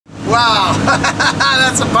Wow,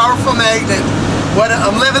 that's a powerful magnet.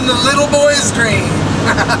 I'm living the little boy's dream.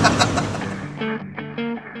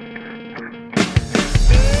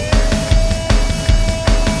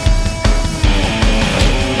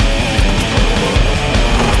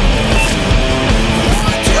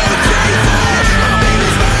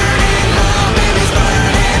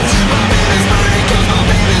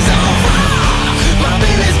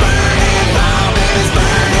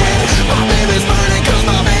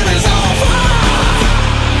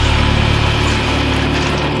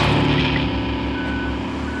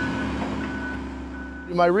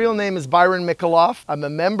 My real name is Byron Man. I'm a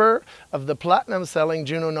member of the platinum-selling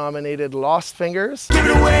Juno-nominated Lost Fingers. Give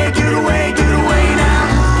it away, give it away, give it away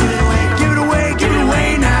now. Give it away, give it away, give it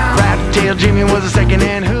away now. Rat-tail Jimmy was a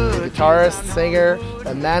second-hand hood. Guitarist, singer,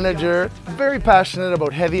 a manager. Very passionate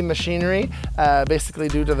about heavy machinery, basically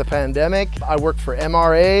due to the pandemic. I work for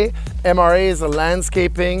MRA. MRA is a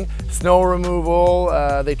landscaping, snow removal,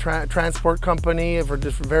 they transport company for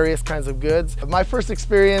different various kinds of goods. My first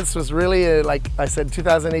experience was really, like I said,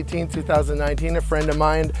 2018, 2019. A friend of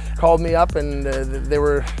mine called me up and they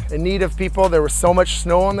were in need of people. There was so much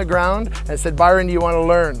snow on the ground and said, Byron, do you want to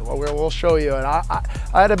learn? Well, we'll show you. And I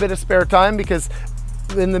had a bit of spare time because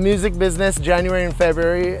in the music business, January and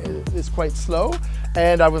February is quite slow.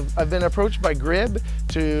 And I've been approached by Grib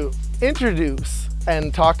to introduce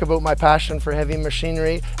and talk about my passion for heavy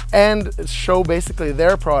machinery and show basically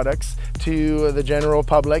their products to the general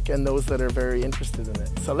public and those that are very interested in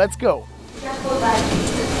it. So let's go. Here will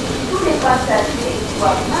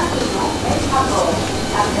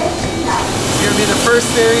be the first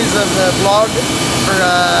series of the vlog for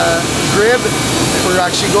Grib. We're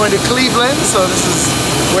actually going to Cleveland, so this is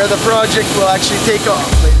where the project will actually take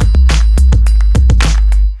off.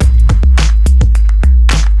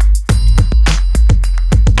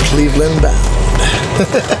 Cleveland bound.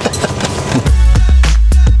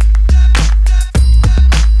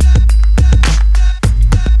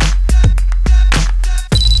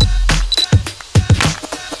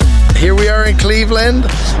 Here we are in Cleveland.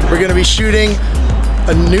 We're going to be shooting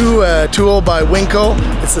a new tool by Winkle.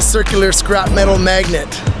 It's a circular scrap metal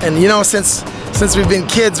magnet. And you know, since we've been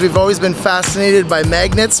kids, we've always been fascinated by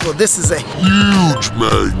magnets. Well, this is a huge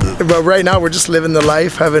magnet. But right now, we're just living the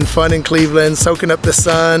life, having fun in Cleveland, soaking up the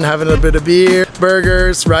sun, having a bit of beer,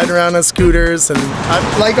 burgers, riding around on scooters. And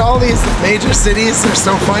like all these major cities, they're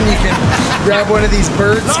so fun. You can grab one of these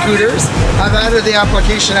bird scooters. I've added the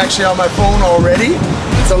application actually on my phone already.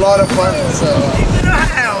 It's a lot of fun. So,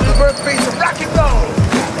 the birthplace of rock and roll.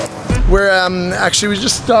 We're actually, we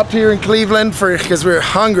just stopped here in Cleveland because we were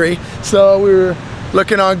hungry. So we were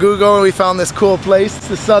looking on Google and we found this cool place. It's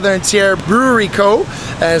the Southern Tier Brewery Co.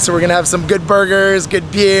 And so we're gonna have some good burgers,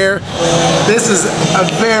 good beer. This is a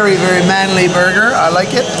very, very manly burger. I like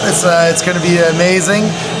it. It's gonna be amazing.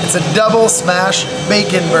 It's a double smash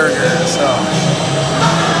bacon burger. So.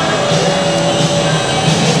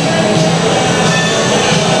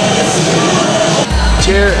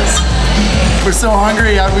 Cheers. We're so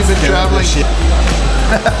hungry, we've been traveling.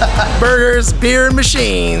 Burgers, beer, and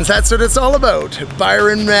machines. That's what it's all about.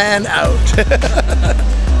 Byron Man out.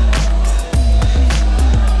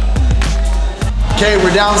 Okay,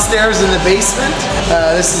 we're downstairs in the basement.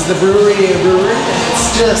 This is the brewery.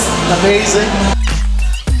 It's just amazing.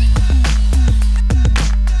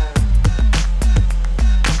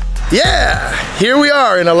 Yeah, here we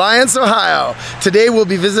are in Alliance, Ohio. Today we'll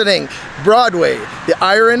be visiting Broadway, the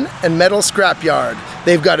iron and metal scrapyard.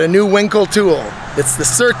 They've got a new Winkle tool. It's the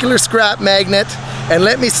circular scrap magnet, and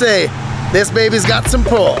let me say, this baby's got some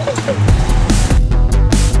pull.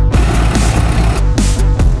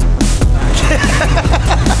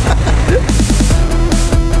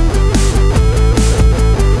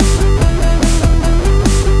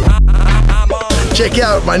 Check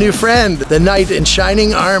out my new friend, the knight in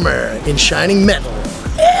shining armor, in shining metal.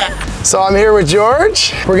 Yeah. So I'm here with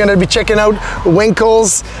George. We're gonna be checking out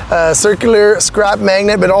Winkle's circular scrap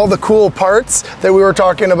magnet, but all the cool parts that we were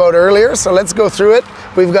talking about earlier. So let's go through it.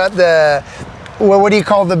 We've got the, what do you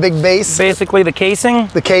call the big base? Basically the casing.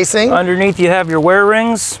 The casing. Underneath you have your wear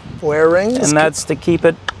rings. Wear rings. And that's to keep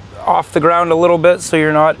it off the ground a little bit so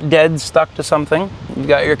you're not dead stuck to something. You've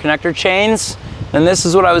got your connector chains. And this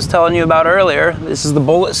is what I was telling you about earlier. This is the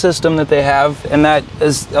bullet system that they have, and that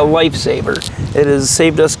is a lifesaver. It has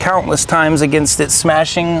saved us countless times against it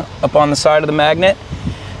smashing up on the side of the magnet.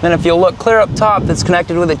 Then if you'll look clear up top, that's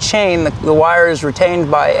connected with a chain, the wire is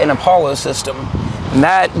retained by an Apollo system. And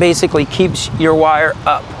that basically keeps your wire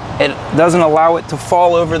up. It doesn't allow it to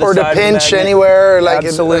fall over the side of the magnet. Or to pinch anywhere. Like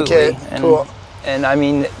absolutely. Okay, cool. And I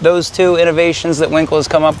mean, those two innovations that Winkle has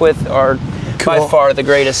come up with are by far the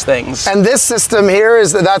greatest things. And this system here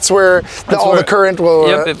that's where all the current will...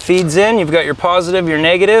 Yep, it feeds in. You've got your positive, your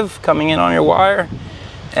negative coming in on your wire.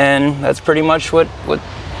 And that's pretty much what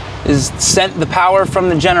is sent the power from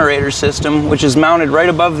the generator system, which is mounted right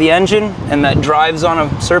above the engine, and that drives on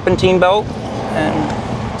a serpentine belt.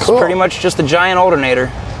 And it's pretty much just a giant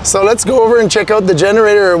alternator. So let's go over and check out the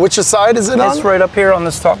generator. Which side is it on? It's right up here on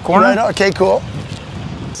this top corner. Right, okay, cool.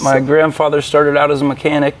 My grandfather started out as a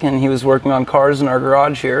mechanic, and he was working on cars in our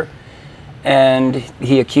garage here. And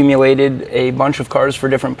he accumulated a bunch of cars for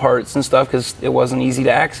different parts and stuff because it wasn't easy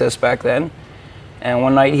to access back then. And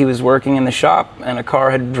one night he was working in the shop, and a car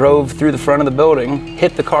had drove through the front of the building,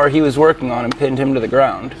 hit the car he was working on, and pinned him to the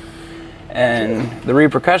ground. And the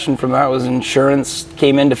repercussion from that was insurance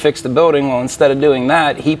came in to fix the building. Well, instead of doing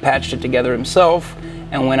that, he patched it together himself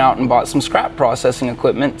and went out and bought some scrap processing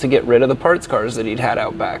equipment to get rid of the parts cars that he'd had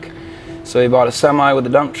out back. So he bought a semi with a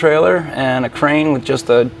dump trailer and a crane with just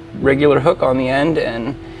a regular hook on the end,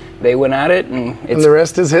 and they went at it, and the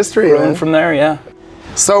rest is history. Grown from there, yeah.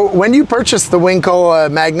 So when you purchase the Winkle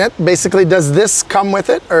magnet, basically does this come with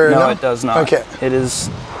it, or no? No, it does not. Okay. It is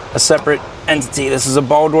a separate entity. This is a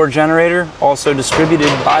ball door generator, also distributed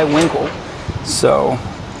by Winkle. So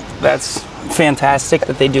that's fantastic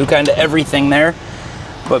that they do kind of everything there.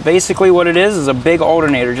 But basically what it is a big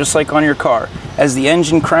alternator, just like on your car. As the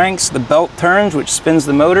engine cranks, the belt turns, which spins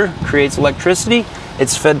the motor, creates electricity.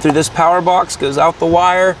 It's fed through this power box, goes out the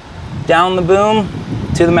wire, down the boom,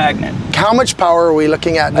 to the magnet. How much power are we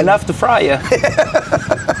looking at? Enough to fry you.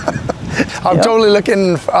 I'm totally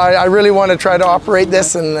looking, I really want to try to operate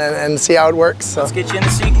this and see how it works. So. Let's get you in the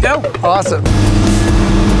seat and go. Awesome.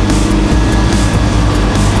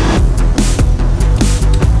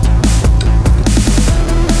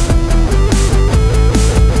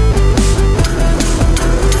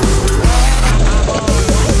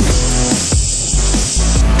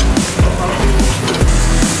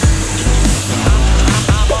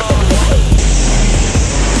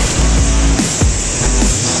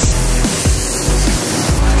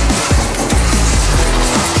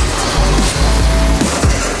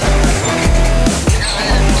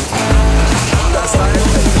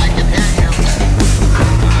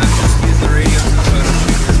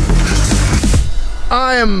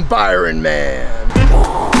 I am Byron Man.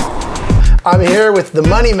 I'm here with the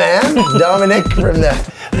money man, Dominic, from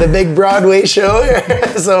the big Broadway show.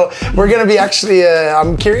 So we're gonna be actually,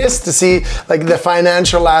 I'm curious to see like the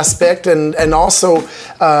financial aspect and also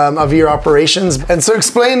of your operations. And so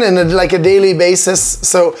explain in like a daily basis,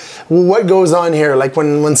 so what goes on here? Like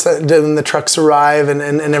when the trucks arrive and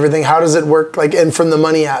everything, how does it work? Like, and from the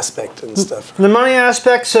money aspect and stuff. The money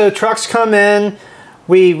aspect, so trucks come in,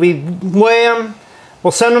 we weigh them,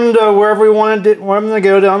 we'll send them to wherever we want them to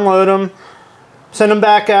go to unload them, send them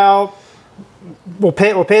back out, we'll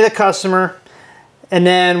pay the customer, and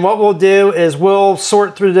then what we'll do is we'll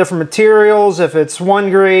sort through the different materials. If it's one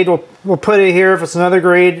grade, we'll put it here. If it's another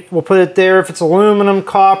grade, we'll put it there. If it's aluminum,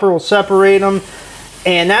 copper, we'll separate them.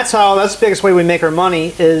 And that's the biggest way we make our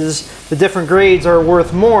money, is the different grades are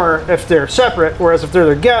worth more if they're separate, whereas if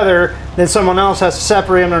they're together, then someone else has to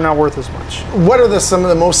separate them, they're not worth as much. What are some of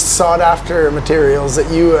the most sought after materials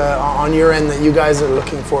that you, on your end, that you guys are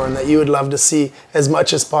looking for and that you would love to see as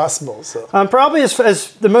much as possible? So. Probably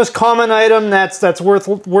as the most common item that's worth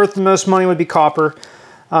the most money would be copper.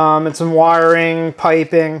 It's in wiring,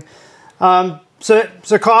 piping.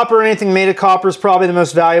 So copper, anything made of copper is probably the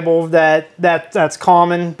most valuable that's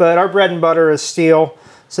common, but our bread and butter is steel,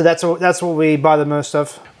 so that's what we buy the most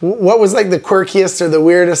of. What was like the quirkiest or the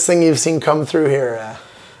weirdest thing you've seen come through here?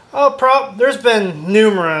 There's been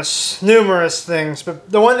numerous things, but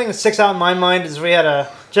the one thing that sticks out in my mind is we had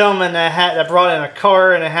a gentleman that brought in a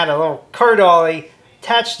car, and it had a little car dolly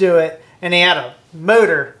attached to it, and he had a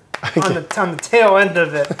motor on the tail end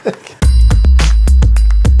of it.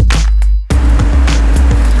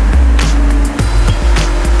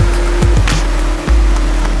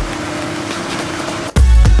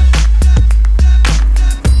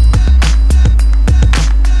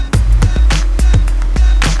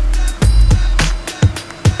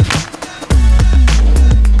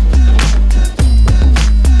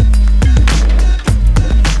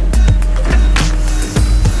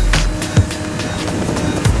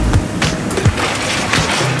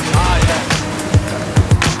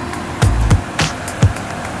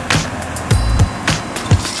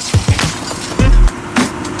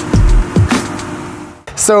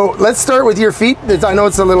 So let's start with your feet. I know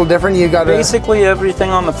it's a little different. You got basically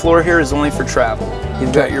everything on the floor here is only for travel.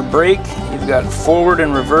 You've got your brake, you've got forward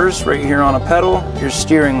and reverse right here on a pedal, your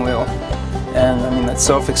steering wheel. And I mean, that's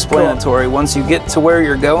self-explanatory. Cool. Once you get to where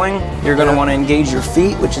you're going, you're going to want to engage your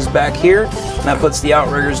feet, which is back here. And that puts the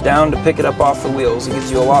outriggers down to pick it up off the wheels. It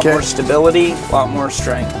gives you a lot more stability, a lot more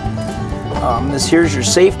strength. This here's your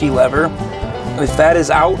safety lever. If that is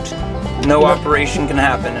out, no operation can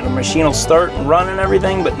happen. And the machine will start and run and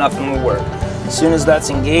everything, but nothing will work. As soon as that's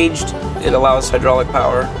engaged, it allows hydraulic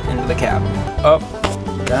power into the cab. Up,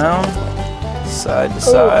 down, side to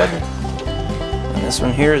side. And this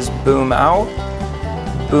one here is boom out,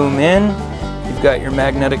 boom in. You've got your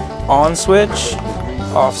magnetic on switch,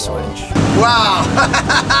 off switch. Wow,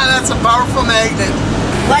 that's a powerful magnet.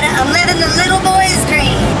 What I'm living the little boy's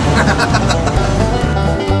dream.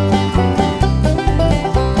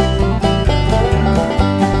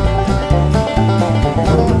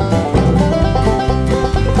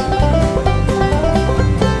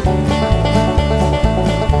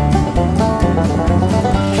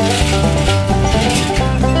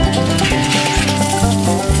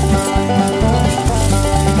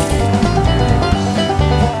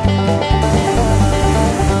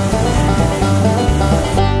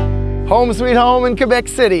 Home sweet home in Quebec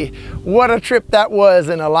City. What a trip that was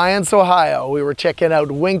in Alliance, Ohio. We were checking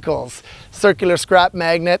out Winkle's circular scrap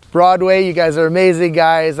magnet. Broadway, you guys are amazing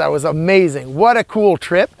guys. That was amazing. What a cool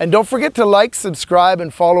trip. And don't forget to like, subscribe,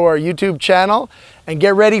 and follow our YouTube channel. And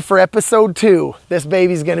get ready for episode 2. This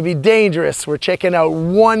baby's gonna be dangerous. We're checking out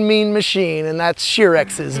one mean machine, and that's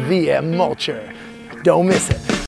Sheerex's VM mulcher. Don't miss it.